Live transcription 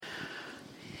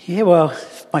Yeah, well,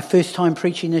 my first time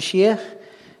preaching this year.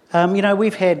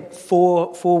 We've had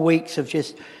four weeks of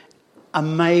just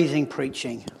amazing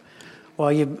preaching.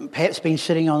 While you've perhaps been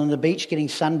sitting on the beach getting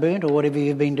sunburned or whatever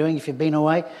you've been doing if you've been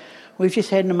away, we've just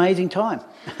had an amazing time.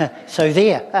 So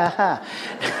there,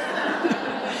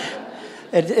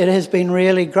 it has been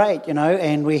really great,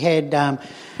 and we had, I'm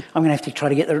going to have to try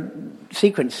to get the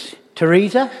sequence,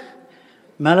 Teresa,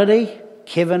 Melody,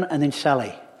 Kevin, and then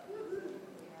Sally.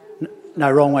 No,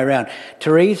 wrong way around.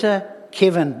 Teresa,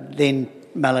 Kevin, then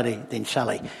Melody, then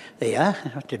Sally. There you are.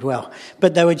 I did well.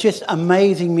 But they were just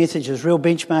amazing messages, real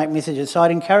benchmark messages. So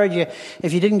I'd encourage you,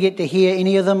 if you didn't get to hear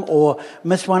any of them or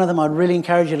missed one of them, I'd really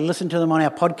encourage you to listen to them on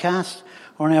our podcast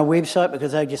or on our website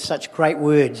because they're just such great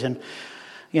words. And,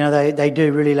 they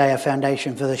do really lay a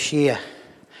foundation for this year.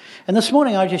 And this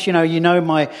morning, I just,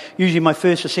 usually my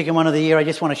first or second one of the year, I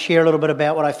just want to share a little bit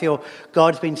about what I feel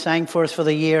God's been saying for us for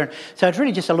the year. And so it's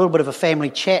really just a little bit of a family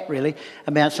chat, really,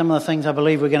 about some of the things I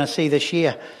believe we're going to see this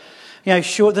year.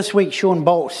 This week, Sean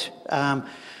Bolts,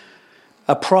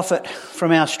 a prophet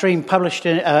from our stream, published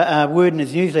a word in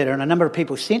his newsletter, and a number of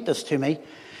people sent this to me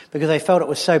because they felt it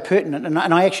was so pertinent, and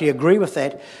I actually agree with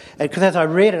that. Because as I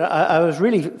read it, I was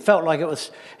really felt like it was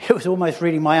almost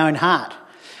reading my own heart.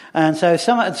 And so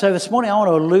this morning I want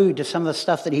to allude to some of the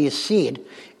stuff that he has said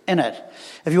in it.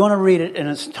 If you want to read it in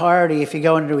its entirety, if you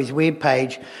go into his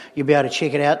webpage, you'll be able to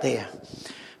check it out there.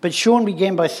 But Sean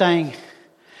began by saying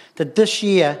that this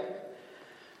year,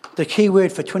 the key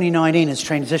word for 2019 is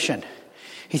transition.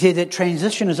 He said that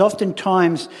transition is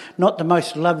oftentimes not the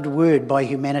most loved word by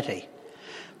humanity,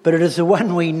 but it is the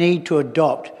one we need to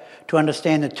adopt to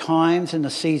understand the times and the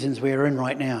seasons we are in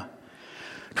right now.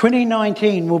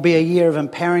 2019 will be a year of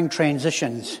empowering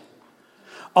transitions.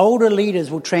 Older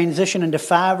leaders will transition into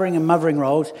fathering and mothering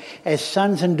roles as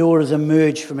sons and daughters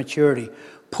emerge from maturity.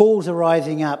 Paul's are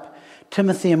rising up.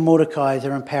 Timothy and Mordecai's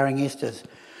are empowering Esther's.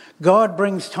 God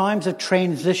brings times of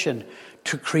transition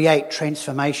to create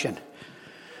transformation.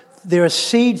 There are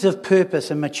seeds of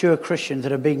purpose in mature Christians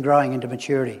that have been growing into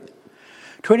maturity.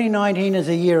 2019 is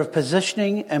a year of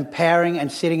positioning, empowering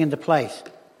and setting into place.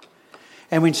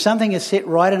 And when something is set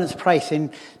right in its place,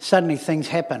 then suddenly things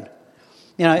happen.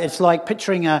 It's like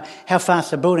picturing how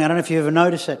fast a building. I don't know if you ever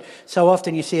notice it. So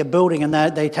often you see a building and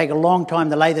they take a long time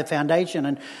to lay the foundation.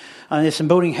 And there's some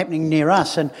building happening near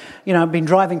us. And, I've been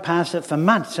driving past it for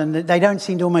months and they don't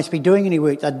seem to almost be doing any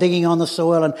work. They're digging on the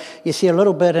soil and you see a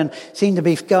little bit and seem to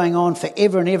be going on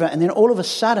forever and ever. And then all of a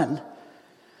sudden,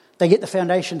 they get the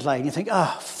foundations laid. And you think,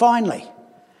 oh, finally.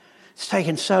 It's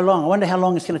taken so long. I wonder how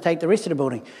long it's going to take the rest of the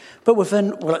building. But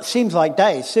it seems like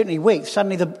days, certainly weeks,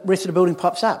 suddenly the rest of the building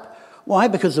pops up. Why?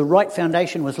 Because the right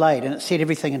foundation was laid and it set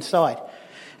everything inside.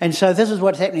 And so this is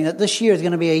what's happening, that this year is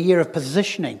going to be a year of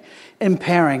positioning,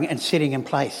 empowering and setting in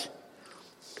place.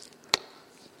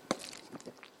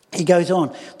 He goes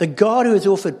on, the God who has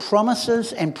offered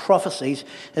promises and prophecies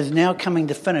is now coming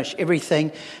to finish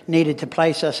everything needed to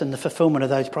place us in the fulfillment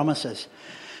of those promises,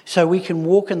 so we can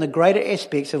walk in the greater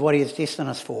aspects of what he has destined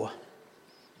us for.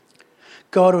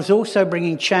 God is also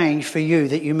bringing change for you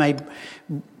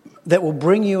that will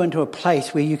bring you into a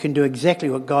place where you can do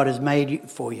exactly what God has made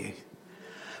for you.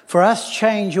 For us,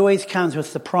 change always comes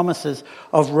with the promises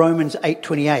of Romans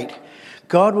 8:28.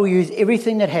 God will use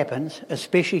everything that happens,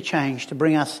 especially change, to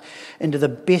bring us into the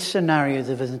best scenarios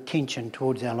of his intention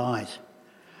towards our lives.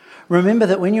 Remember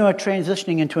that when you are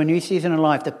transitioning into a new season of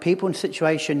life, the people and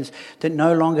situations that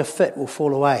no longer fit will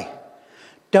fall away.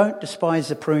 Don't despise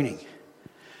the pruning.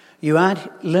 You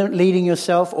aren't leading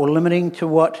yourself or limiting to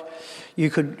what you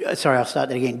could... I'll start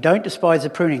that again. Don't despise the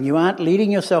pruning. You aren't leading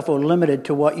yourself or limited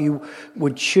to what you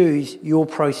would choose your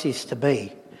process to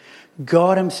be.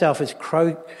 God himself is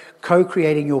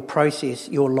co-creating your process,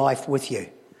 your life with you.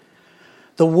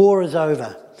 The war is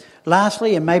over.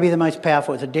 Lastly, and maybe the most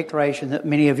powerful, is a declaration that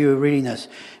many of you are reading this.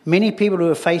 Many people who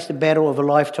have faced the battle of a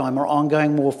lifetime or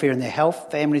ongoing warfare in their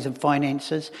health, families and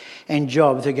finances and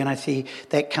jobs are going to see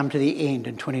that come to the end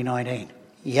in 2019.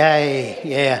 Yay,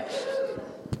 yeah.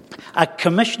 A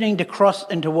commissioning to cross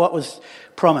into what was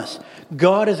promised.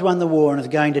 God has won the war and is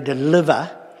going to deliver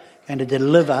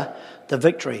the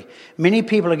victory. Many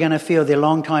people are going to feel their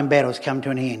long-time battles come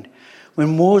to an end.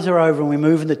 When wars are over and we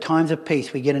move into times of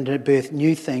peace, we get into birth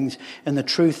new things in the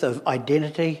truth of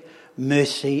identity,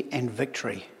 mercy and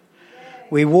victory.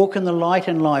 We walk in the light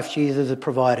and life Jesus has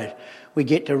provided. We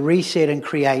get to reset and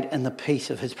create in the peace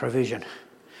of his provision.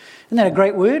 Isn't that a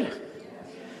great word?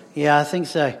 Yeah, I think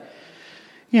so.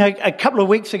 A couple of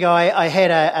weeks ago I had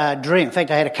a dream. In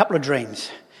fact, I had a couple of dreams,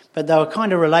 but they were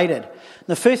kind of related.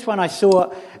 The first one I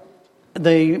saw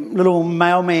the little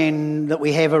mailman that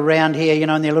we have around here, you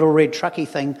know, in their little red trucky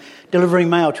thing, delivering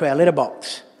mail to our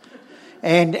letterbox.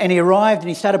 And he arrived and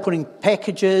he started putting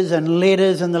packages and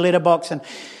letters in the letterbox, and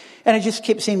it just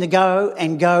kept seeming to go.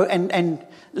 And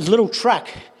this little truck,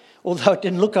 although it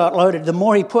didn't look loaded, the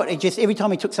more he put, it just, every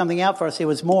time he took something out for us, there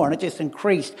was more, and it just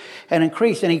increased and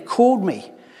increased. And he called me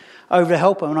over to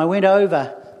help him, and I went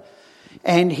over,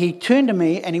 and he turned to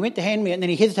me and he went to hand me it, and then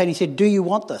he hesitated and he said, "Do you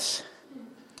want this?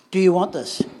 Do you want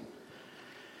this?"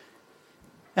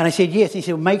 And I said, "Yes." And he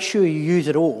said, "Well, make sure you use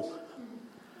it all."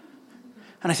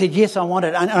 And I said, "Yes, I want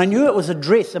it." And I knew it was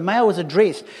addressed, the mail was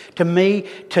addressed to me,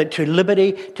 to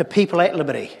Liberty, to people at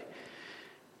Liberty.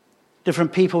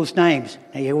 Different people's names.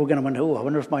 Now you're all going to wonder, I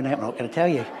wonder if my name, I'm not going to tell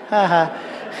you. And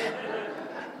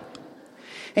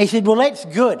he said, "Well, that's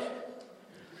good."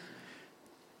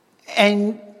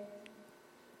 And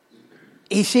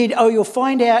he said, "Oh, you'll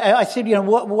find out." I said, "You know,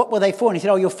 what were they for?" And he said,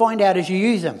 "Oh, you'll find out as you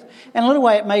use them." And a little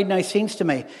way, it made no sense to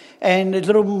me. And as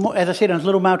I said, his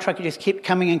little mail truck just kept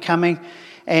coming and coming.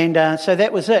 And so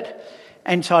that was it.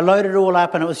 And so I loaded it all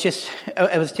up, and it was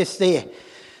just there.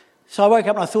 So I woke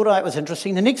up and I thought, it was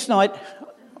interesting. The next night,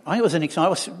 I think it was the next night,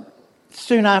 it was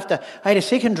soon after, I had a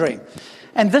second dream.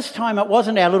 And this time it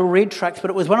wasn't our little red trucks, but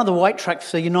it was one of the white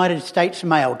trucks the United States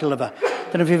mail deliver.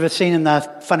 Don't know if you've ever seen them, the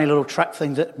funny little truck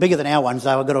things, bigger than our ones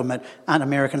though, I've got to admit. Aren't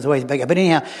Americans always bigger? But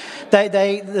anyhow,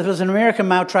 there was an American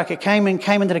mail truck. It came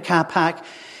into the car park,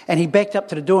 and he backed up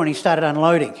to the door and he started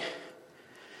unloading.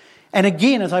 And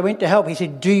again, as I went to help, he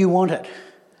said, "Do you want it?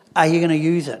 Are you going to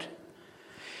use it?"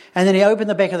 And then he opened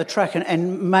the back of the truck,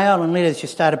 and mail and letters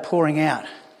just started pouring out.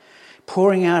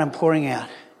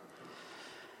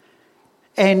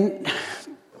 And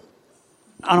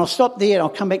I'll stop there and I'll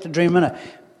come back to the dream in a minute.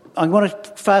 I want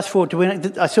to fast forward to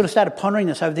when I sort of started pondering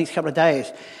this over the next couple of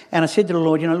days. And I said to the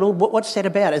Lord, "Lord, what's that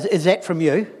about? Is that from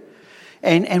you?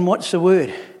 And what's the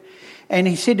word?" And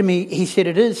he said to me,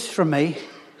 "It is from me,"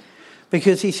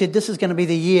 because he said, "This is going to be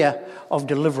the year of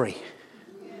delivery."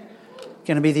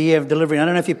 Going to be the year of delivery. I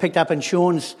don't know if you picked up in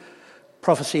Sean's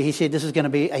prophecy, he said this is going to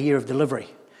be a year of delivery.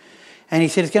 And he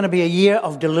said it's going to be a year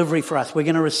of delivery for us. We're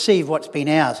going to receive what's been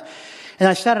ours. And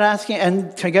I started asking,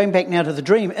 and going back now to the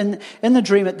dream, in the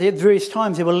dream at various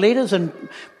times there were letters and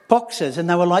boxes, and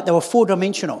they were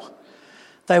four-dimensional.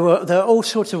 There were all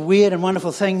sorts of weird and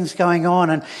wonderful things going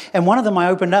on. And one of them I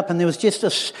opened up, and there was just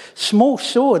a small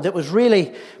sword that was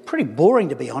really pretty boring,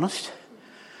 to be honest.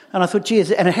 And I thought,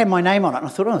 geez, and it had my name on it. And I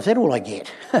thought, is that all I get?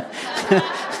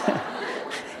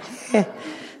 Yeah.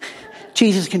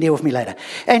 Jesus can deal with me later.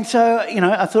 And so,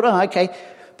 I thought, okay.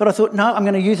 But I thought, no, I'm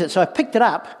going to use it. So I picked it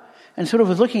up and sort of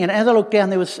was looking at it. As I looked down,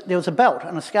 there was a belt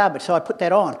and a scabbard. So I put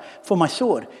that on for my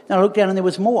sword. Then I looked down and there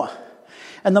was more.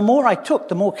 And the more I took,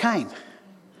 the more came.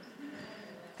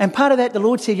 And part of that, the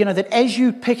Lord said, that as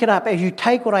you pick it up, as you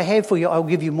take what I have for you, I'll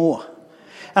give you more.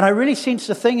 And I really sense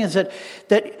the thing is that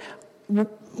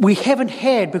we haven't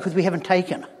had because we haven't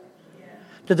taken.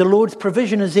 That the Lord's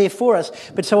provision is there for us,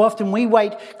 but so often we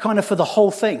wait kind of for the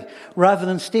whole thing rather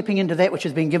than stepping into that which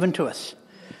has been given to us.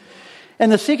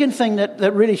 And the second thing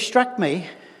that really struck me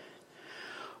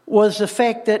was the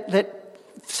fact that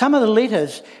some of the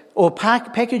letters or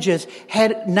packages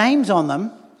had names on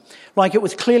them, like it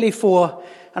was clearly for,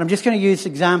 and I'm just going to use the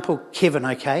example Kevin,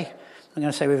 okay? I'm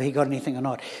going to say whether he got anything or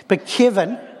not. But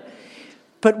Kevin,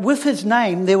 but with his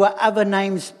name, there were other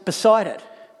names beside it.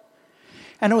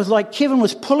 And it was like Kevin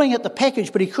was pulling at the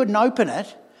package, but he couldn't open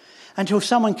it until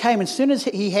someone came. And as soon as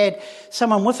he had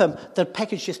someone with him, the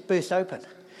package just burst open.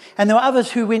 And there were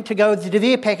others who went to go to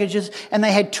their packages, and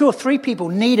they had 2 or 3 people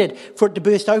needed for it to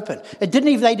burst open. They didn't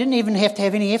even have to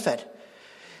have any effort.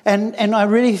 And I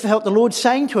really felt the Lord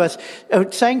saying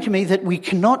to me that we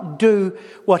cannot do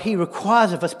what He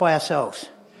requires of us by ourselves.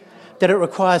 That it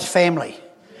requires family.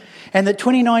 And that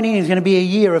 2019 is going to be a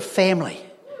year of family.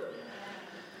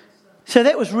 So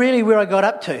that was really where I got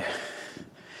up to.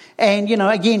 And,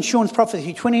 again, Sean's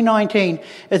prophecy, 2019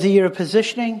 is a year of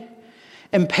positioning,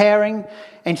 empowering,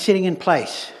 and setting in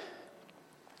place.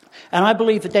 And I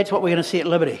believe that that's what we're going to see at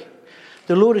Liberty.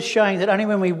 The Lord is showing that only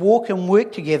when we walk and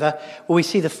work together will we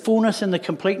see the fullness and the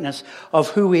completeness of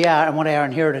who we are and what our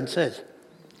inheritance is.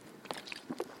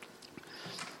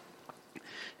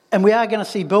 And we are going to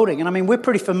see building. And we're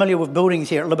pretty familiar with buildings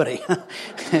here at Liberty.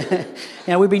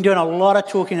 We've been doing a lot of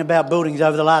talking about buildings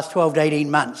over the last 12 to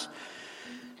 18 months.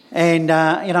 And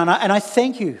I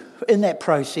thank you in that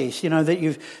process, that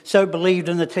you've so believed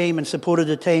in the team and supported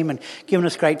the team and given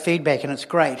us great feedback, and it's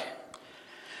great.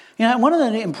 One of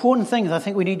the important things I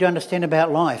think we need to understand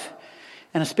about life,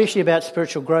 and especially about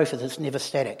spiritual growth, is it's never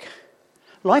static.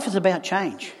 Life is about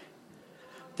change.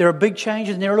 There are big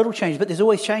changes and there are little changes, but there's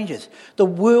always changes. The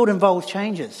world involves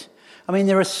changes. I mean,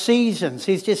 there are seasons.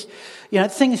 There's just,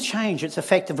 things change. It's a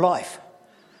fact of life.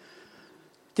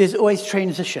 There's always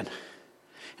transition.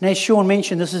 And as Sean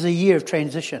mentioned, this is a year of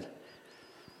transition.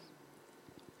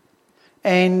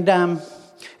 And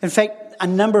in fact, a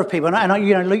number of people, and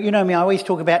you know me, I always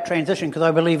talk about transition because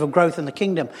I believe of growth in the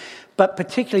kingdom. But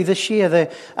particularly this year,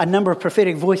 a number of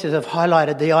prophetic voices have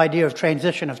highlighted the idea of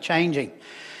transition, of changing.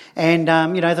 And,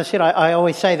 as I said, I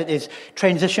always say that there's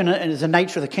transition is the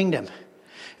nature of the kingdom.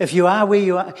 If you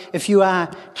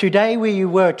are today where you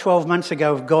were 12 months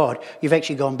ago with God, you've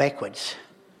actually gone backwards.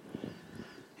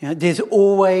 There's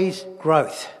always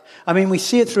growth. I mean, we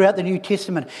see it throughout the New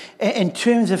Testament in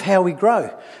terms of how we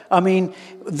grow. I mean,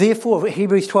 therefore,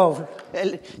 Hebrews 12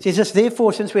 says this,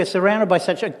 therefore, since we are surrounded by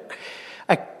such a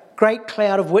great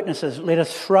cloud of witnesses, let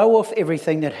us throw off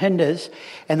everything that hinders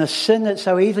and the sin that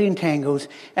so easily entangles,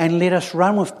 and let us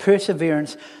run with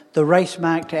perseverance the race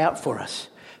marked out for us,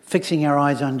 fixing our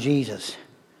eyes on Jesus.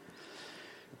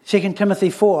 2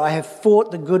 Timothy 4, I have fought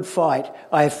the good fight,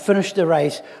 I have finished the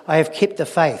race, I have kept the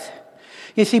faith.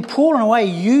 You see, Paul, in a way,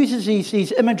 uses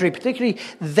these imagery, particularly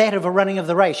that of a running of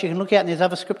the race. You can look out and there's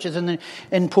other scriptures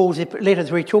in Paul's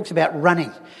letters where he talks about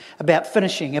running, about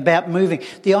finishing, about moving.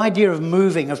 The idea of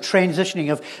moving, of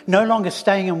transitioning, of no longer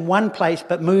staying in one place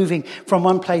but moving from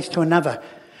one place to another.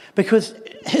 Because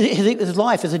his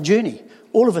life is a journey.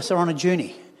 All of us are on a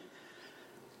journey.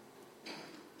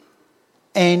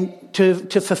 And to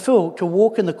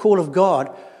walk in the call of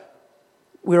God,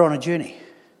 we're on a journey.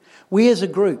 We as a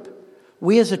group,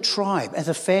 we as a tribe, as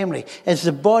a family, as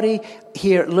the body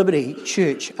here at Liberty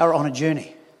Church are on a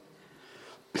journey.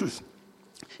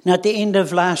 Now, at the end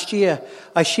of last year,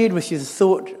 I shared with you the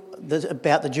thought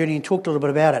about the journey and talked a little bit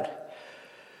about it.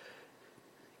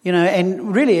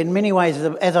 And really in many ways,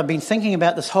 as I've been thinking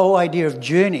about this whole idea of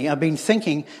journey, I've been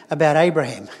thinking about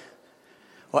Abraham,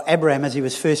 or Abraham as he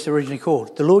was first originally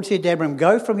called. The Lord said to Abraham,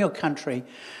 go from your country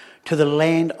to the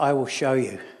land I will show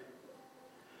you.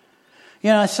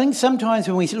 I think sometimes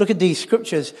when we look at these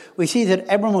scriptures, we see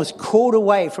that Abram was called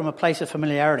away from a place of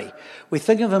familiarity. We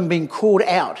think of him being called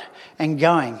out and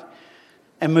going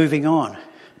and moving on.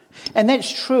 And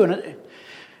that's true, and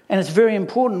it's very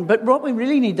important. But what we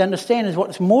really need to understand is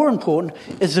what's more important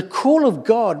is the call of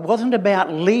God wasn't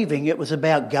about leaving, it was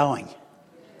about going.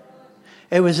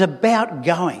 It was about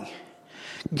going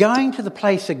to the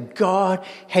place that God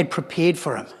had prepared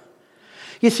for him.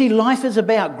 You see, life is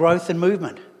about growth and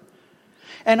movement.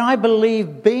 And I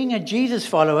believe being a Jesus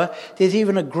follower, there's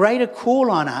even a greater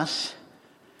call on us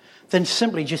than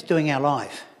simply just doing our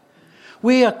life.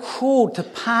 We are called to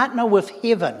partner with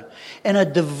heaven in a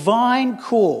divine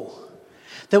call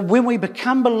that when we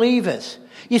become believers,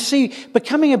 you see,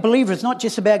 becoming a believer is not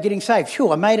just about getting saved.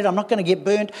 Sure, I made it, I'm not going to get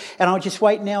burnt, and I'll just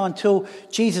wait now until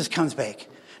Jesus comes back.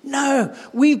 No,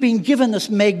 we've been given this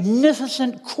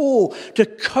magnificent call to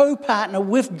co-partner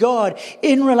with God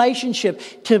in relationship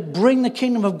to bring the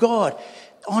kingdom of God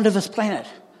onto this planet.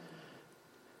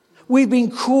 We've been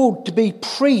called to be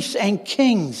priests and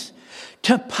kings,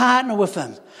 to partner with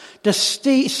Him, to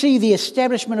see the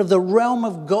establishment of the realm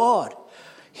of God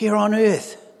here on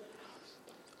earth.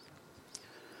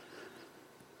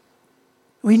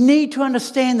 We need to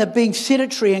understand that being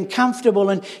sedentary and comfortable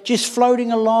and just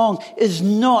floating along is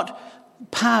not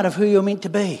part of who you're meant to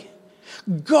be.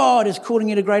 God is calling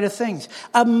you to greater things,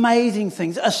 amazing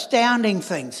things, astounding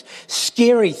things,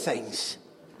 scary things.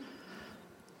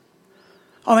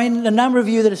 I mean, the number of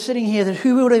you that are sitting here, that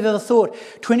who would have ever thought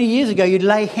 20 years ago you'd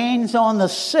lay hands on the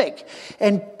sick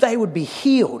and they would be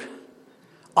healed?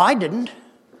 I didn't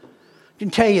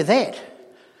tell you that.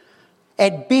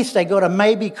 At best, they got a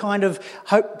maybe kind of,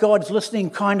 hope God's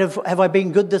listening kind of, have I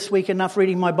been good this week enough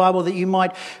reading my Bible that you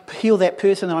might heal that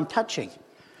person that I'm touching?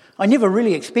 I never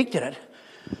really expected it.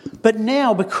 But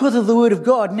now, because of the Word of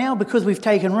God, now because we've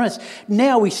taken risks,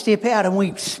 now we step out and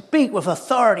we speak with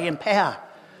authority and power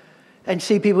and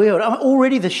see people healed.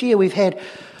 Already this year we've had,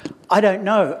 I don't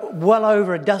know, well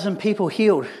over a dozen people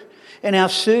healed in our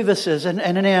services and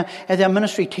as our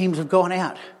ministry teams have gone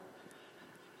out.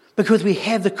 Because we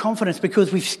have the confidence,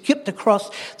 because we've skipped across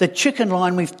the chicken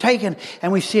line we've taken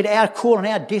and we've said our call and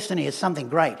our destiny is something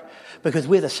great because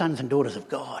we're the sons and daughters of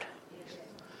God.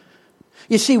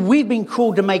 You see, we've been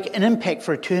called to make an impact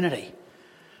for eternity.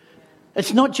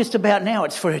 It's not just about now,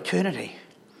 it's for eternity.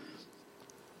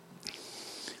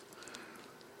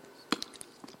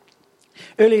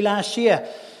 Early last year,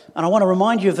 and I want to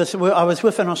remind you of this, I was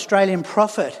with an Australian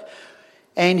prophet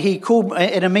and he called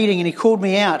at a meeting and he called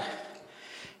me out.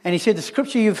 And he said, the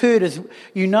scripture you've heard is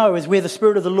where the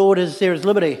Spirit of the Lord is, there is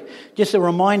liberty. Just a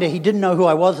reminder, he didn't know who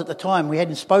I was at the time. We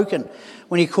hadn't spoken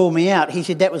when he called me out. He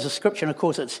said that was a scripture, and of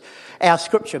course it's our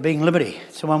scripture, being liberty.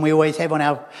 It's the one we always have on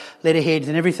our letterheads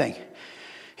and everything.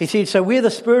 He said, so where the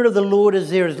Spirit of the Lord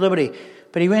is, there is liberty.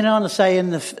 But he went on to say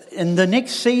in the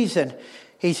next season,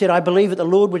 he said, I believe that the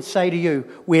Lord would say to you,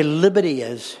 where liberty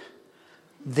is,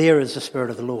 there is the Spirit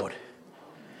of the Lord.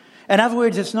 In other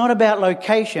words, it's not about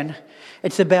location,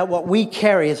 it's about what we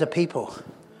carry as a people.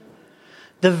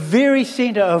 The very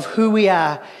centre of who we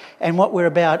are and what we're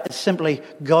about is simply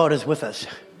God is with us.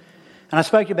 And I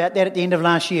spoke about that at the end of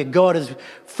last year. God is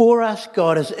for us,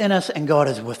 God is in us, and God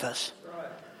is with us.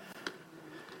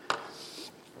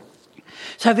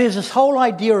 So there's this whole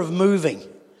idea of moving.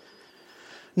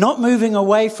 Not moving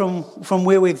away from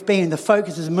where we've been. The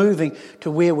focus is moving to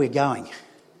where we're going.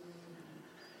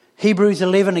 Hebrews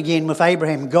 11 again with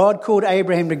Abraham. God called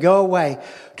Abraham to go away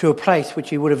to a place which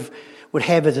he would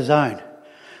have as his own.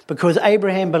 Because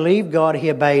Abraham believed God, he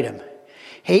obeyed him.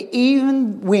 He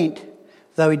even went,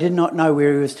 though he did not know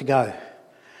where he was to go.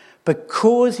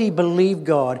 Because he believed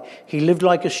God, he lived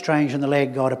like a stranger in the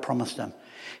land God had promised him.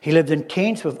 He lived in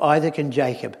tents with Isaac and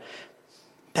Jacob.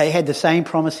 They had the same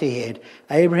promise he had.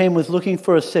 Abraham was looking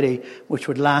for a city which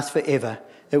would last forever.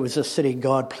 It was a city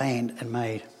God planned and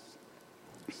made.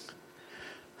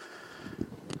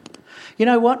 You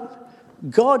know what?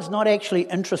 God's not actually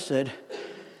interested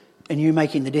in you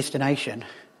making the destination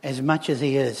as much as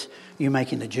he is you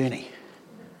making the journey.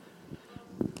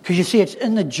 Because you see, it's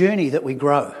in the journey that we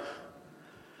grow.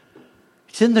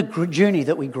 It's in the journey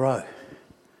that we grow.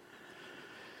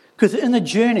 Because in the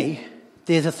journey,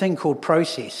 there's a thing called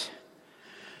process.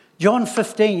 John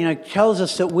 15, tells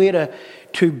us that we're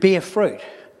to bear fruit.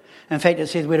 In fact, it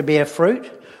says we're to bear fruit,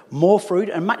 more fruit,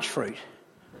 and much fruit.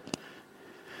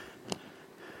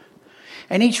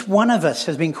 And each one of us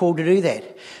has been called to do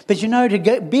that. But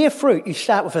to bear fruit, you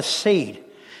start with a seed.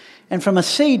 And from a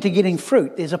seed to getting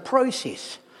fruit, there's a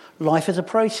process. Life is a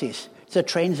process. It's a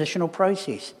transitional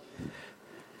process.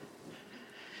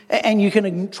 And you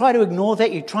can try to ignore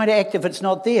that. You try to act if it's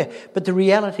not there. But the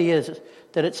reality is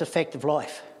that it's a fact of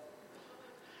life.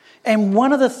 And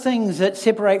one of the things that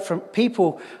separate from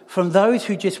people from those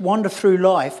who just wander through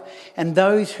life and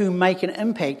those who make an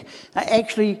impact are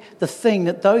actually the thing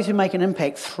that those who make an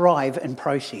impact thrive in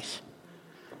process.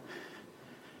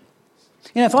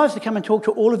 If I was to come and talk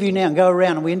to all of you now and go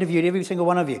around and we interviewed every single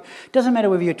one of you, it doesn't matter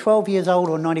whether you're 12 years old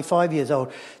or 95 years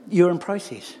old, you're in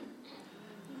process.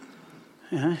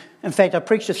 In fact, I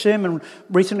preached a sermon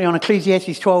recently on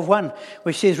Ecclesiastes 12:1,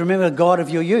 which says, remember the God of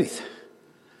your youth.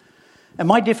 And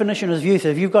my definition of youth is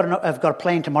if you've got a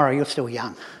plan tomorrow, you're still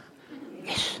young.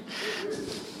 Yes.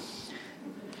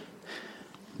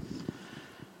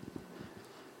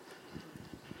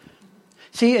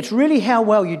 See, it's really how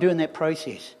well you do in that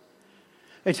process.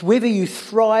 It's whether you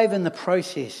thrive in the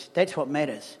process. That's what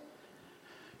matters.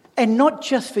 And not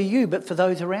just for you, but for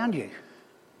those around you.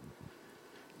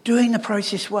 Doing the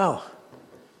process well.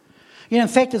 In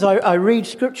fact, as I read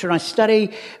Scripture and I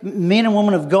study men and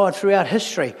women of God throughout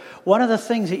history, one of the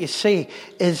things that you see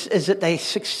is that they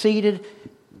succeeded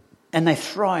and they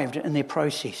thrived in their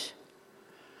process.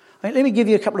 Let me give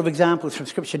you a couple of examples from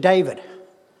Scripture. David.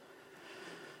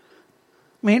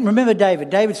 Remember David.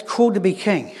 David's called to be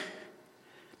king.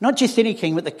 Not just any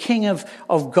king, but the king of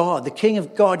God, the king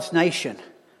of God's nation.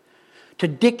 To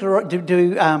declare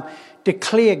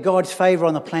God's favour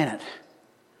on the planet.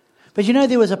 But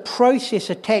there was a process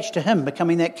attached to him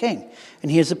becoming that king. And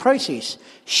here's the process.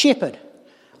 Shepherd.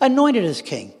 Anointed as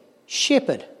king.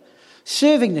 Shepherd.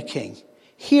 Serving the king.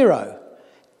 Hero.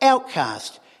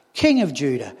 Outcast. King of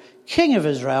Judah. King of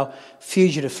Israel.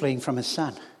 Fugitive fleeing from his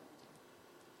son.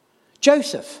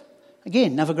 Joseph.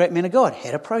 Again, another great man of God.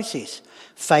 Had a process.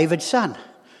 Favoured son.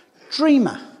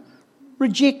 Dreamer.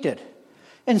 Rejected.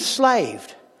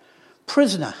 Enslaved.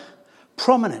 Prisoner.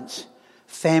 Prominence.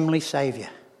 Family saviour.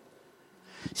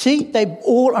 See, they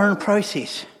all are in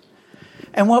process.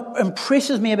 And what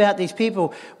impresses me about these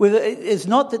people is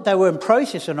not that they were in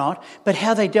process or not, but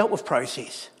how they dealt with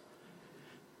process.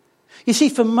 You see,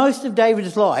 for most of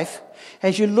David's life,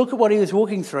 as you look at what he was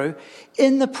walking through,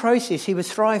 in the process he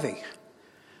was thriving.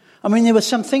 There were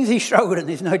some things he struggled in,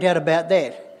 there's no doubt about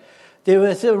that. There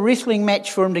was a wrestling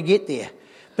match for him to get there,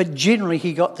 but generally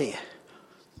he got there.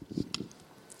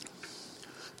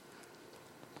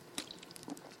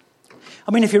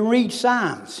 If you read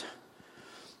Psalms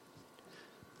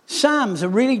are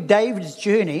really David's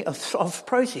journey of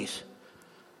process.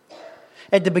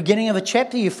 At the beginning of a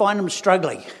chapter, you find him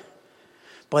struggling.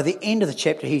 By the end of the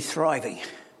chapter, he's thriving.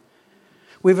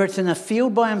 Whether it's in a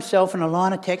field by himself and a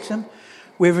lion attacks him,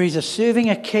 whether he's serving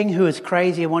a king who is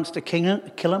crazy and wants to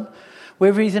kill him,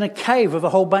 whether he's in a cave with a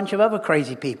whole bunch of other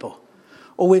crazy people,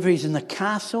 or whether he's in the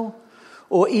castle,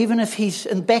 or even if he's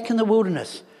back in the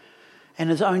wilderness and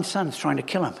his own son's trying to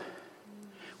kill him.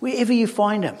 Wherever you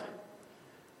find him,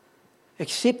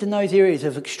 except in those areas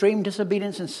of extreme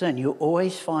disobedience and sin, you'll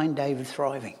always find David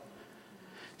thriving.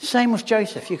 Same with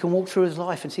Joseph. You can walk through his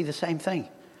life and see the same thing.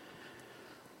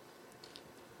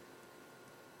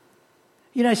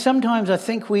 You know, sometimes I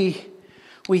think we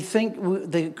think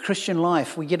the Christian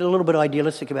life, we get a little bit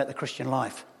idealistic about the Christian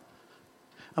life.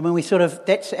 I mean,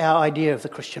 that's our idea of the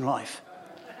Christian life,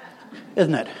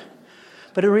 isn't it?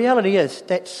 But the reality is,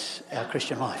 that's our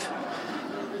Christian life.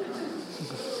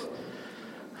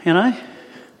 You know?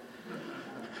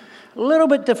 A little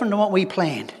bit different than what we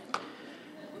planned.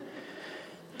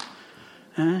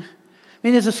 I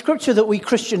mean, there's a scripture that we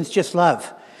Christians just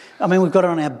love. I mean, we've got it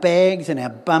on our bags and our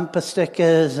bumper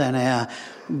stickers and our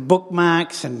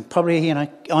bookmarks and probably, on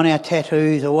our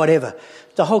tattoos or whatever.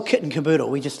 The whole kit and caboodle.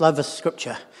 We just love this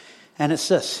scripture. And it's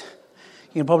this.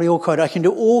 You can probably all quote, I can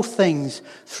do all things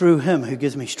through him who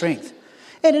gives me strength.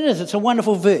 And it is. It's a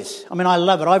wonderful verse. I mean, I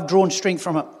love it. I've drawn strength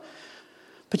from it.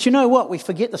 But you know what? We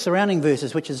forget the surrounding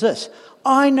verses, which is this.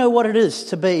 I know what it is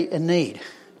to be in need.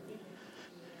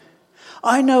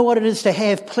 I know what it is to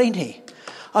have plenty.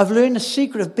 I've learned the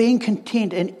secret of being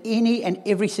content in any and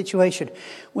every situation,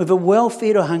 whether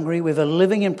well-fed or hungry, whether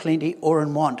living in plenty or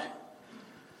in want.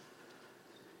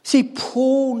 See,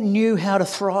 Paul knew how to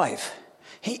thrive.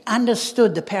 He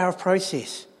understood the power of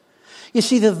process. You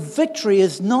see, the victory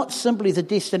is not simply the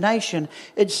destination,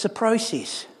 it's the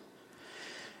process.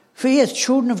 For as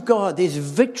children of God, there's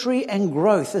victory and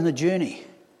growth in the journey.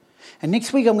 And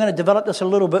next week I'm going to develop this a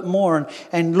little bit more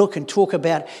and look and talk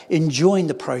about enjoying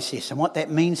the process and what that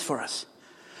means for us.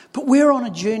 But we're on a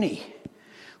journey.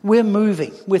 We're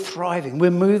moving. We're thriving.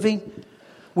 We're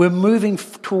moving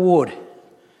toward.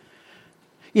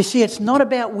 You see, it's not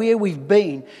about where we've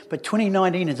been, but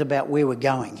 2019 is about where we're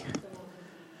going.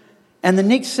 And the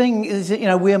next thing is,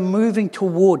 we're moving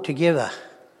toward together.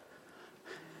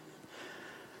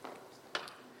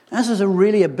 This is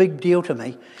really a big deal to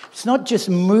me. It's not just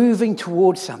moving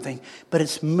towards something, but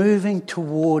it's moving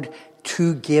toward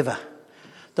together.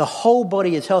 The whole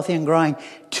body is healthy and growing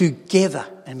together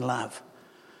in love.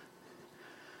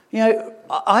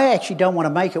 I actually don't want to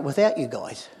make it without you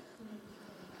guys.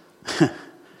 In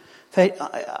fact,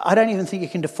 I don't even think you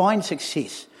can define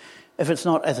success if it's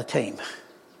not as a team.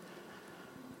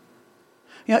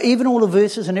 Even all the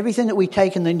verses and everything that we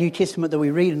take in the New Testament that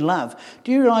we read and love,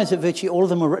 do you realise that virtually all of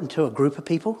them were written to a group of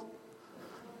people?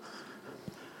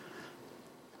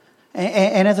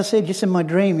 And as I said, just in my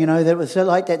dream, that it was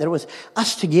like that it was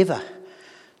us together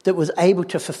that was able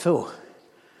to fulfill.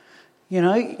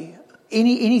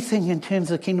 Anything in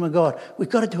terms of the kingdom of God, we've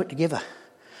got to do it together.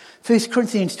 1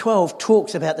 Corinthians 12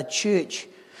 talks about the church,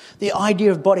 the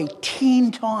idea of body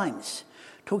 10 times,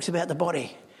 talks about the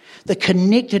body, the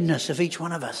connectedness of each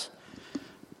one of us.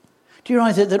 Do you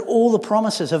realise that all the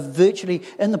promises are virtually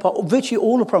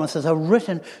all the promises are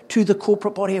written to the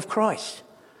corporate body of Christ?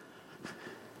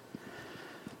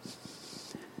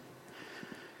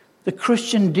 The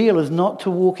Christian deal is not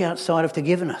to walk outside of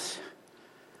togetherness.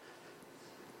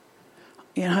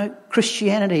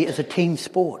 Christianity is a team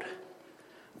sport.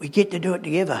 We get to do it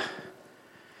together.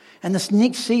 And this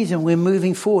next season, we're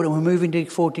moving forward and we're moving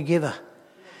forward together.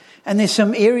 And there's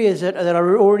some areas that I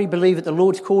already believe that the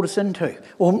Lord's called us into.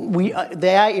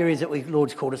 There are areas that the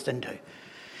Lord's called us into.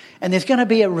 And there's going to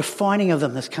be a refining of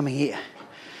them this coming year.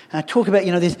 And I talk about,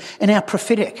 there's in our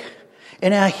prophetic,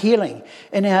 in our healing,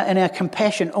 in our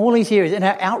compassion, all these areas, in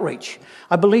our outreach.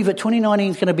 I believe that 2019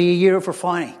 is going to be a year of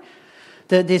refining.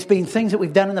 That there's been things that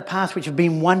we've done in the past which have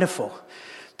been wonderful.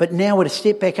 But now we're to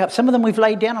step back up. Some of them we've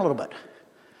laid down a little bit.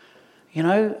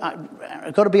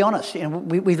 I've got to be honest.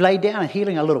 We've laid down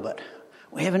healing a little bit.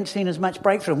 We haven't seen as much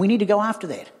breakthrough. We need to go after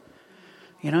that.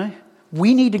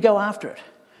 We need to go after it.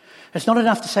 It's not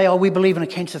enough to say, we believe in a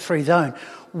cancer-free zone.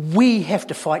 We have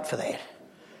to fight for that.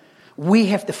 We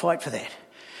have to fight for that.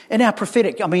 In our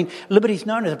prophetic, Liberty's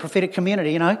known as a prophetic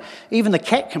community, Even the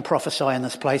cat can prophesy in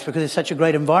this place because it's such a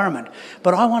great environment.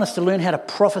 But I want us to learn how to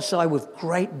prophesy with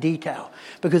great detail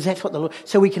because that's what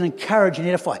so we can encourage and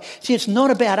edify. See, it's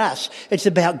not about us. It's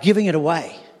about giving it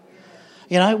away.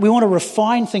 We want to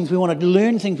refine things. We want to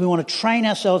learn things. We want to train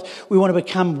ourselves. We want to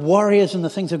become warriors in the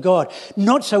things of God.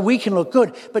 Not so we can look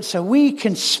good, but so we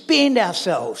can spend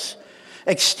ourselves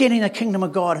extending the kingdom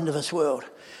of God into this world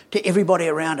to everybody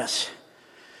around us.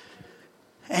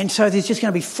 And so there's just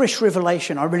going to be fresh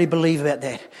revelation. I really believe about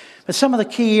that. But some of the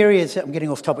key areas, I'm getting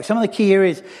off topic, some of the key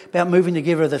areas about moving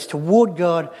together are this: toward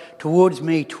God, towards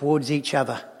me, towards each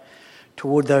other,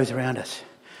 toward those around us.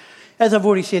 As I've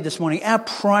already said this morning, our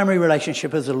primary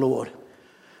relationship is the Lord.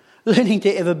 Learning to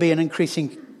ever be an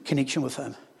increasing connection with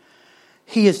Him.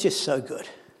 He is just so good.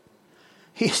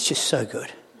 He is just so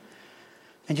good.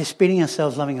 And just spending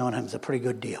ourselves loving on Him is a pretty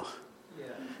good deal. Yeah.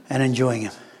 And enjoying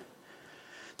Him.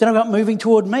 Then I've got moving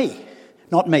toward me.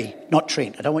 Not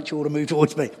Trent. I don't want you all to move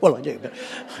towards me. Well, I do, but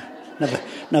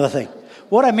another thing.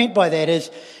 What I meant by that is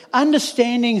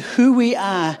understanding who we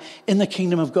are in the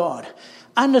kingdom of God.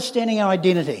 Understanding our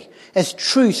identity as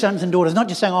true sons and daughters. Not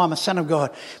just saying, I'm a son of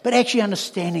God, but actually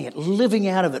understanding it, living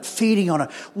out of it, feeding on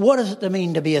it. What does it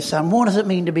mean to be a son? What does it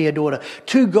mean to be a daughter?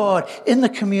 To God, in the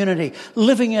community,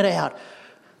 living it out,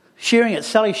 sharing it.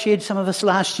 Sally shared some of this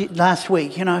last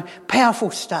week,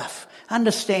 powerful stuff.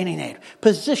 Understanding that,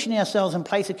 positioning ourselves in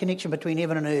place of connection between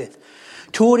heaven and earth.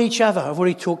 Toward each other, I've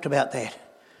already talked about that.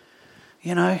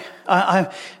 I'm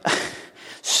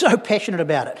so passionate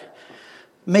about it.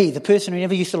 Me, the person who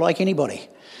never used to like anybody.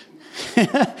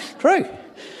 True.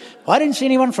 I didn't see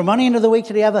anyone from one end of the week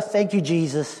to the other. Thank you,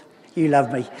 Jesus. You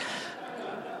love me.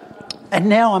 And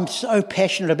now I'm so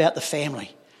passionate about the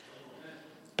family.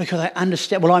 Because I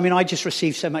understand, I just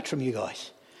received so much from you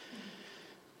guys.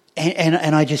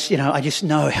 And I just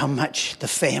know how much the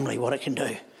family, what it can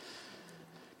do.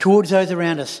 Towards those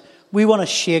around us, we want to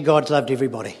share God's love to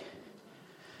everybody.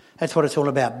 That's what it's all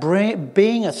about.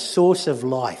 Being a source of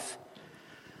life.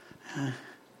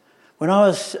 When I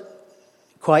was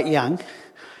quite young,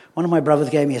 one of my brothers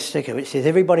gave me a sticker which says,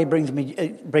 "Everybody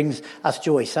brings us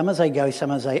joy. Some as they go,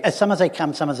 some as they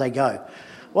come, some as they go."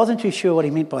 Wasn't too sure what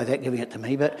he meant by that, giving it to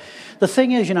me. But the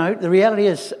thing is, the reality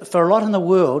is, for a lot in the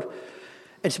world,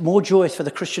 it's more joyous for the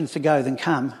Christians to go than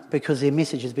come, because their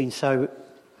message has been so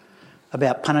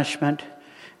about punishment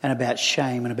and about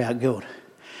shame and about guilt.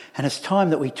 And it's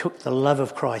time that we took the love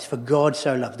of Christ, for God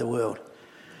so loved the world,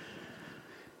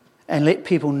 and let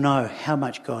people know how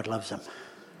much God loves them.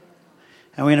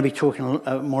 And we're going to be talking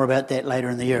more about that later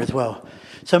in the year as well.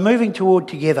 So moving toward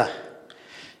together.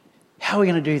 How are we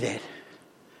going to do that?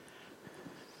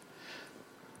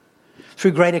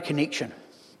 Through greater connection.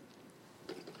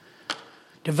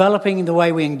 Developing the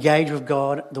way we engage with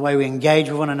God, the way we engage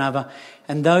with one another,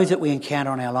 and those that we encounter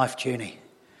on our life journey,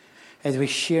 as we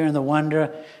share in the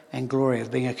wonder and glory of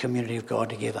being a community of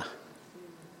God together.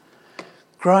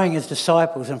 Growing as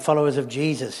disciples and followers of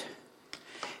Jesus.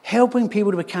 Helping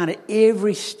people to become at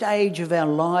every stage of our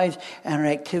lives and our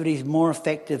activities more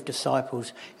effective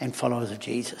disciples and followers of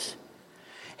Jesus.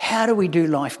 How do we do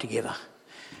life together?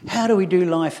 How do we do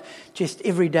life, just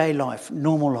everyday life,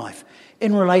 normal life?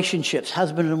 In relationships,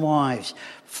 husbands and wives,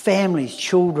 families,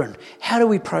 children. How do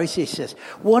we process this?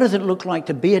 What does it look like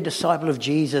to be a disciple of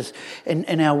Jesus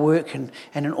in our work and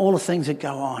in all the things that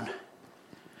go on?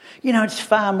 It's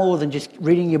far more than just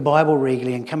reading your Bible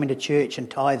regularly and coming to church and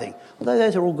tithing. Although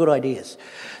those are all good ideas.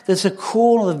 There's a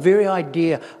call, the very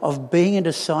idea of being a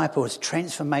disciple is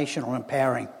transformational,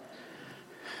 empowering.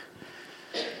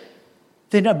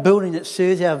 Then a building that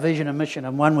serves our vision and mission,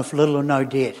 and one with little or no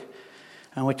debt.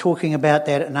 And we're talking about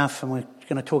that enough, and we're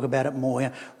going to talk about it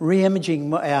more.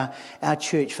 Re-imaging our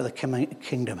church for the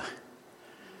kingdom.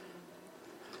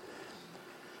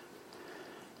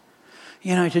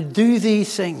 To do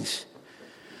these things,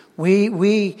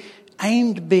 we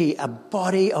aim to be a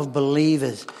body of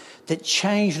believers that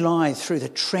change lives through the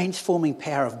transforming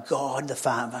power of God the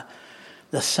Father,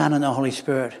 the Son and the Holy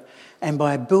Spirit, and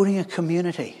by building a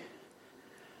community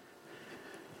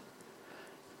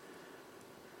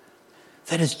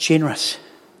that is generous.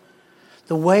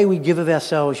 The way we give of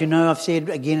ourselves, I've said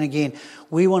again and again,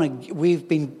 we've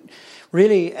been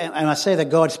really, and I say that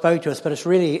God spoke to us, but it's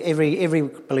really every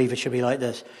believer should be like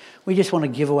this. We just want to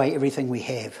give away everything we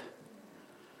have.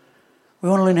 We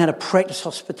want to learn how to practice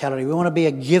hospitality. We want to be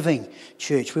a giving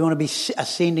church. We want to be a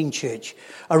sending church,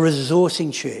 a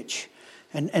resourcing church,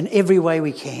 in every way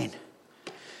we can.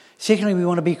 Secondly, we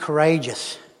want to be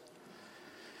courageous.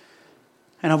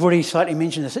 And I've already slightly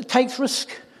mentioned this. It takes risk.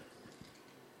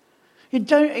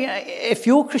 If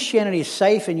your Christianity is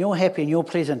safe and you're happy and you're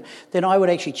pleasant, then I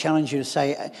would actually challenge you to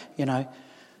say,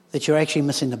 that you're actually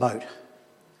missing the boat.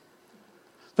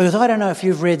 Because I don't know if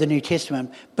you've read the New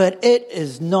Testament, but it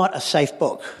is not a safe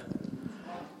book.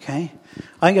 Okay?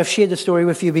 I think I've shared the story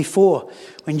with you before.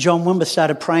 When John Wimber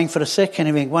started praying for the sick,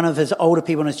 and one of his older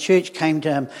people in his church came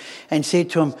to him and said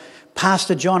to him,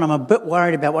 "Pastor John, I'm a bit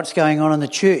worried about what's going on in the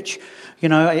church.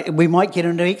 We might get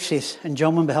into excess." And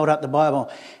John Wimber held up the Bible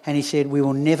and he said, "We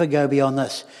will never go beyond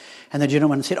this." And the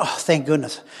gentleman said, "Oh, thank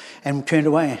goodness," and turned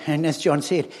away. And as John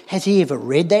said, has he ever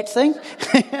read that thing?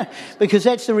 Because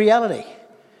that's the reality.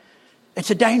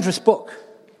 It's a dangerous book.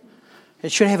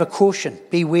 It should have a caution.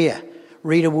 Beware.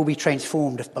 Reader will be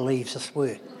transformed if believes this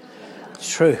word.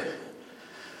 It's true.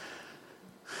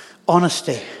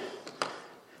 Honesty.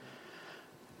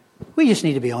 We just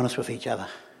need to be honest with each other.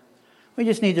 We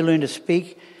just need to learn to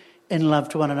speak in love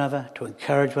to one another, to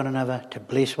encourage one another, to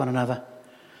bless one another.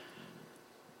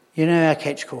 You know our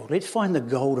catch call. Let's find the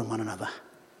gold in one another.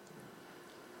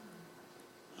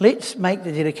 Let's make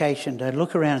the dedication to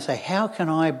look around and say, how can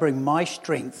I bring my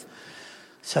strength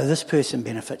so this person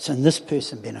benefits and this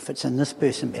person benefits and this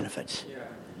person benefits? Yeah.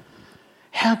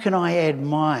 How can I add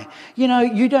my... You know,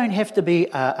 you don't have to be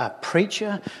a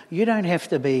preacher. You don't have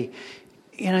to be...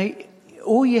 You know,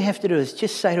 all you have to do is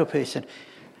just say to a person,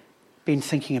 been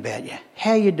thinking about you.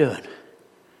 How you doing?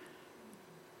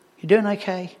 You doing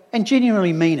okay? And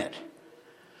genuinely mean it.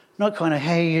 Not kind of,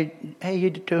 how you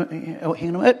doing? Oh,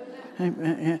 hang on a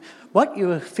minute. What? You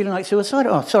were feeling like suicide?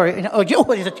 Oh, sorry. Oh,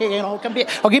 there's a tear.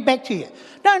 I'll get back to you.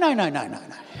 No.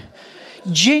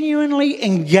 Genuinely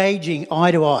engaging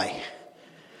eye to eye.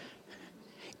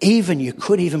 Even you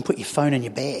could even put your phone in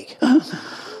your bag.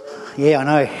 Yeah, I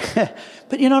know.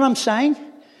 But you know what I'm saying?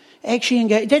 Actually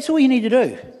engage. That's all you need to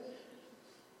do.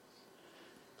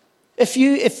 If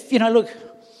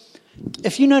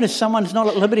you notice someone's not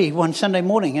at liberty one Sunday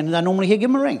morning and they're normally here, give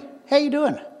them a ring. How you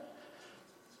doing?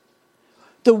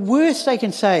 The worst they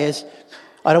can say is,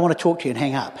 I don't want to talk to you, and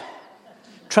hang up.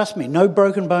 Trust me, no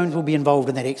broken bones will be involved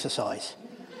in that exercise.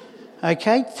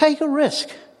 Okay? Take a risk.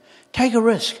 Take a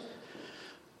risk.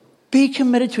 Be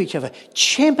committed to each other.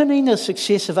 Championing the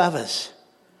success of others.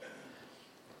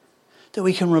 That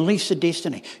we can release the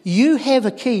destiny. You have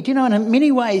a key. Do you know, in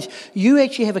many ways, you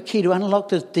actually have a key to unlock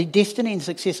the destiny and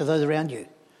success of those around you.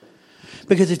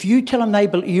 Because if you tell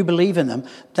them you believe in them,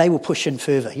 they will push in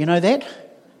further. You know that?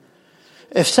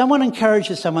 If someone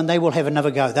encourages someone, they will have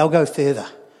another go. They'll go further.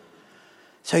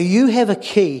 So you have a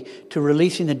key to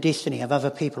releasing the destiny of other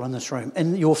people in this room,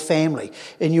 in your family,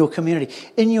 in your community,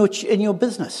 in your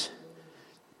business.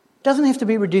 It doesn't have to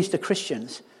be reduced to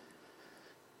Christians.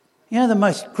 You know,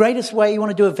 the greatest way you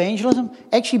want to do evangelism?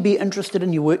 Actually be interested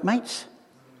in your workmates.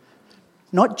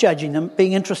 Not judging them,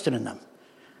 being interested in them.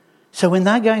 So when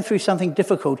they're going through something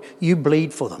difficult, you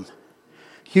bleed for them.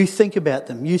 You think about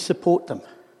them. You support them.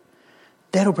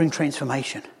 That'll bring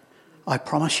transformation. I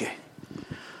promise you.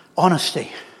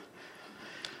 Honesty.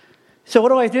 So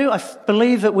what do? I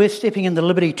believe that we're stepping into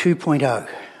Liberty 2.0.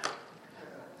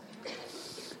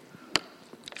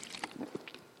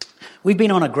 We've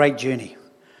been on a great journey.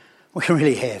 We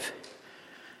really have.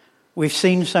 We've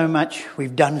seen so much.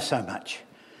 We've done so much.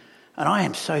 And I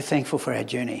am so thankful for our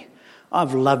journey.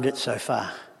 I've loved it so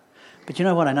far. But you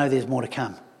know what? I know there's more to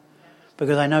come.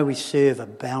 Because I know we serve a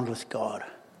boundless God.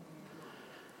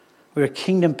 We're a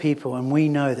kingdom people, and we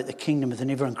know that the kingdom is an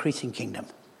ever-increasing kingdom.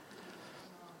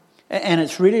 And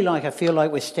it's really like, I feel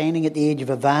like we're standing at the edge of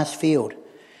a vast field,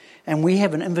 and we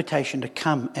have an invitation to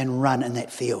come and run in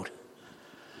that field.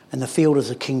 And the field is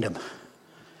the kingdom.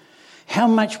 How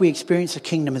much we experience the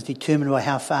kingdom is determined by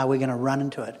how far we're going to run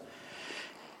into it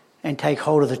and take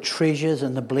hold of the treasures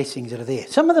and the blessings that are there.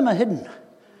 Some of them are hidden.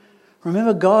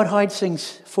 Remember, God hides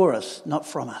things for us, not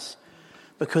from us.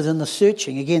 Because in the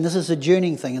searching, again, this is a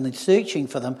journeying thing, in the searching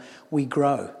for them, we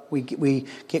grow. We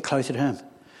get closer to Him.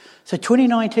 So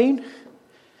 2019,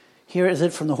 here is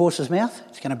it from the horse's mouth.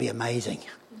 It's going to be amazing.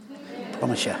 I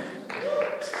promise you.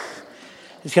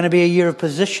 It's going to be a year of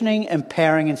positioning,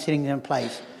 empowering, and setting them in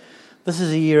place. This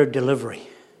is a year of delivery.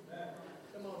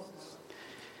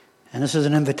 And this is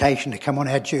an invitation to come on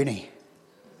our journey.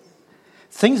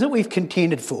 Things that we've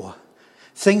contended for,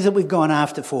 things that we've gone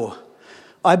after for,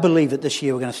 I believe that this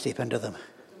year we're going to step into them.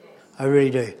 I really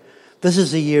do. This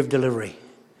is the year of delivery.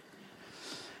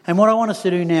 And what I want us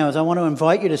to do now is I want to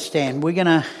invite you to stand. We're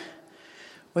going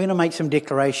to make some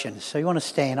declarations. So you want to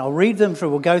stand. I'll read them through.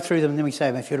 We'll go through them and then we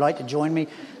say them. If you'd like to join me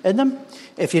in them.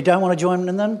 If you don't want to join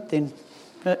in them, then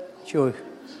sure.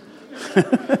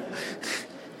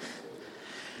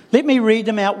 Let me read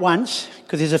them out once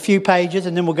because there's a few pages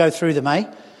and then we'll go through them,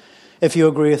 if you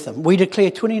agree with them. We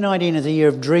declare 2019 as a year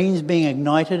of dreams being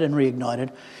ignited and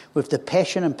reignited with the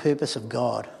passion and purpose of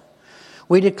God.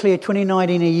 We declare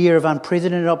 2019 a year of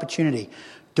unprecedented opportunity.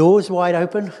 Doors wide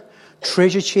open,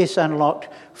 treasure chests unlocked,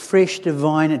 fresh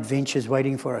divine adventures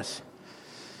waiting for us.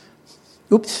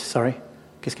 Oops, sorry.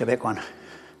 Just go back one.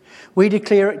 We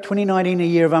declare 2019 a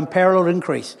year of unparalleled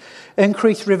increase.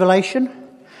 Increased revelation,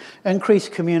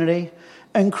 increased community,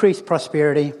 increased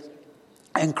prosperity,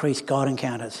 increased God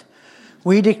encounters.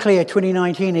 We declare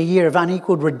 2019 a year of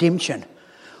unequalled redemption.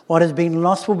 What has been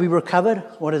lost will be recovered.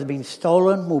 What has been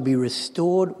stolen will be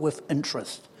restored with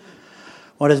interest.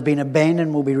 What has been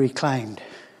abandoned will be reclaimed.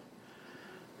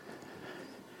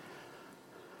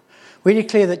 We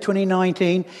declare that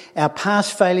 2019, our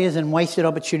past failures and wasted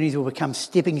opportunities will become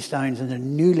stepping stones into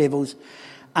new levels,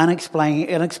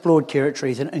 unexplored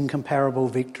territories and incomparable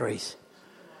victories.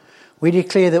 We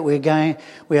declare that we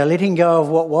are letting go of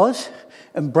what was,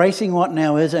 embracing what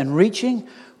now is, and reaching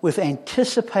with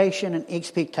anticipation and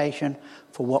expectation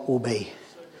for what will be.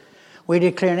 We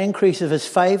declare an increase of His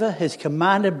favour, His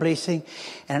commanded blessing,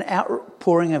 and an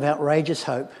outpouring of outrageous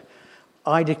hope.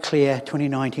 I declare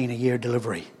 2019 a year of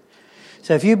delivery.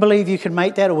 So if you believe you can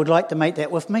make that or would like to make that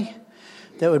with me,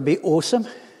 that would be awesome.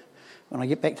 When I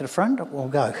get back to the front, we'll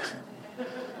go.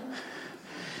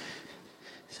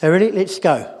 So ready? Let's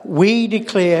go. We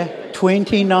declare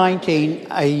 2019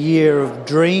 a year of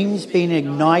dreams being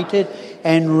ignited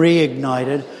and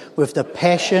reignited with the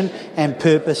passion and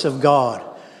purpose of God.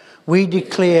 We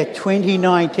declare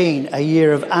 2019 a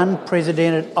year of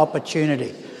unprecedented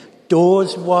opportunity.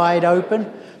 Doors wide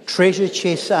open, treasure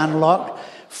chests unlocked,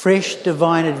 fresh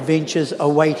divine adventures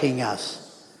awaiting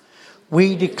us.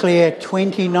 We declare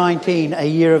 2019 a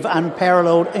year of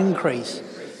unparalleled increase.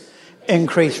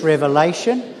 Increased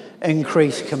revelation,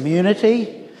 increased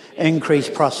community,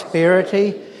 increased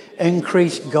prosperity,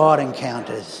 increased God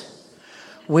encounters.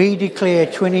 We declare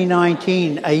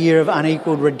 2019 a year of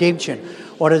unequalled redemption.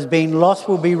 What has been lost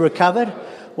will be recovered.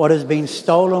 What has been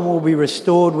stolen will be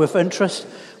restored with interest.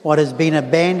 What has been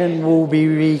abandoned will be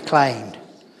reclaimed.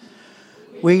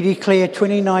 We declare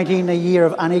 2019 a year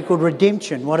of unequalled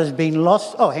redemption. What has been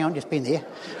lost... Oh, hang on, just been there.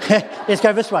 Let's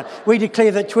go this one. We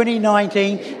declare that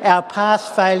 2019, our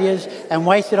past failures and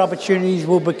wasted opportunities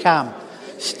will become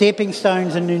stepping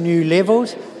stones into new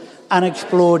levels,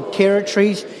 unexplored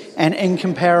territories, and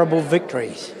incomparable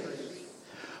victories.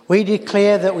 We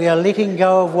declare that we are letting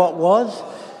go of what was,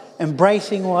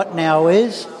 embracing what now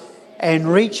is,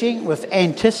 and reaching with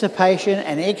anticipation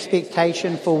and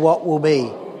expectation for what will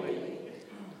be.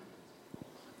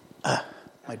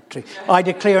 I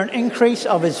declare an increase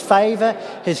of His favour,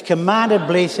 His commanded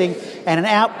blessing, and an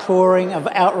outpouring of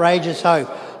outrageous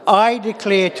hope. I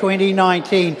declare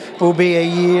 2019 will be a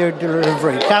year of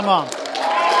delivery. Come on.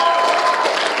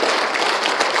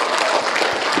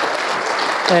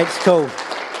 That's cool.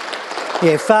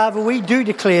 Yeah, Father, we do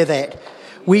declare that.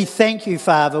 We thank you,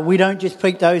 Father. We don't just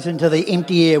speak those into the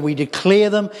empty air. We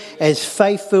declare them as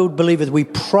faith-filled believers. We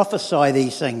prophesy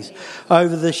these things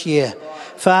over this year.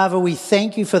 Father, we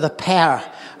thank you for the power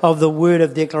of the word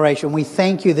of declaration. We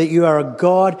thank you that you are a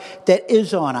God that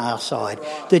is on our side,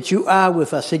 that you are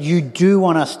with us, that you do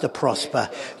want us to prosper.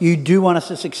 You do want us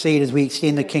to succeed as we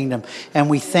extend the kingdom. And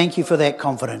we thank you for that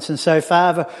confidence. And so,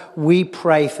 Father, we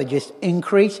pray for just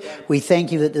increase. We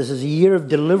thank you that this is a year of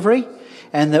delivery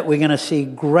and that we're going to see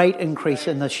great increase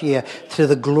in this year to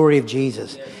the glory of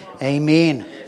Jesus. Amen.